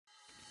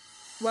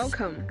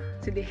Welcome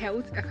to the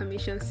Health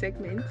Affirmations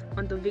segment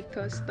on the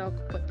Victor's Talk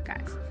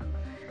podcast.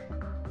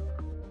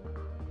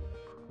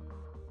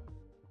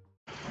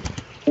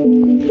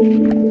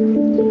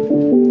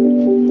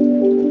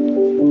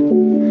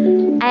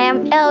 I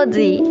am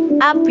healthy,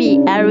 happy,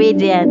 and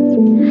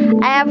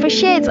radiant. I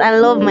appreciate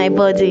and love my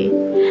body.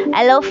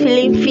 I love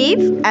feeling fit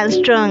and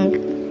strong.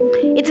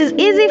 It is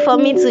easy for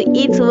me to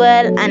eat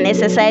well and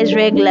exercise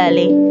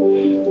regularly.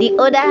 The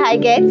older I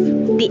get,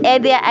 the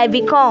healthier I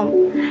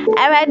become.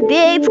 I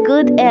radiate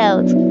good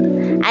health.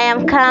 I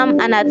am calm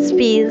and at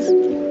peace.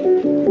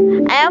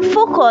 I am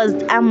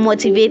focused and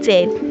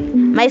motivated.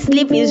 My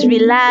sleep is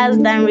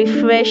relaxed and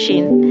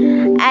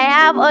refreshing. I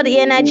have all the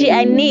energy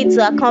I need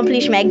to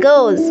accomplish my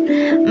goals.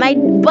 My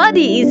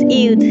body is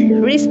healed,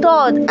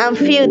 restored, and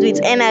filled with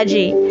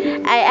energy.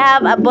 I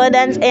have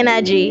abundant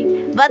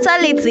energy,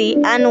 vitality,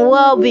 and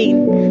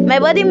well-being. My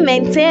body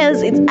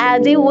maintains its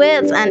healthy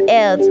weight and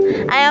health.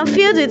 I am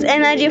filled with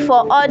energy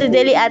for all the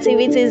daily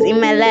activities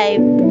in my life.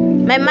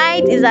 My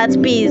mind is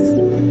at peace.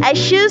 I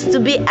choose to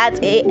be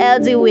at a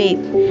healthy weight.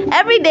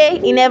 Every day,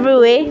 in every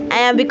way, I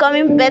am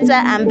becoming better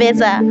and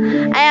better.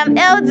 I am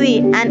healthy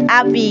and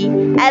happy.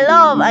 I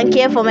love and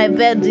care for my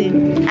body,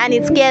 and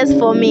it cares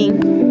for me.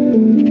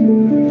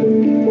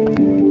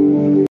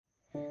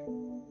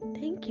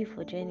 Thank you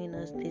for joining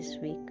us this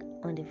week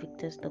on the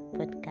Victor's Talk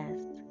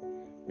podcast.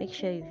 Make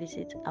sure you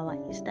visit our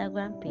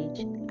Instagram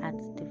page at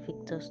the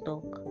Victor's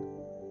Talk,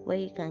 where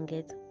you can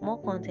get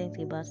more content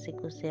about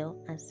sickle cell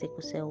and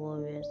sickle cell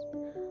warriors.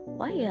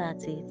 While you're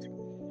at it,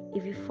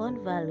 if you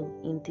found value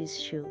in this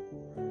show,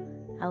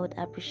 I would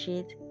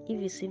appreciate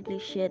if you simply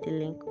share the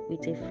link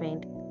with a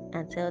friend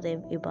and tell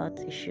them about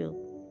the show.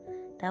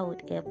 That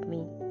would help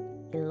me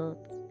a lot.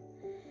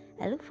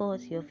 I look forward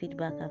to your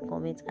feedback and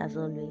comments as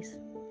always.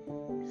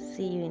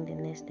 See you in the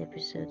next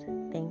episode.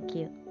 Thank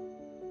you.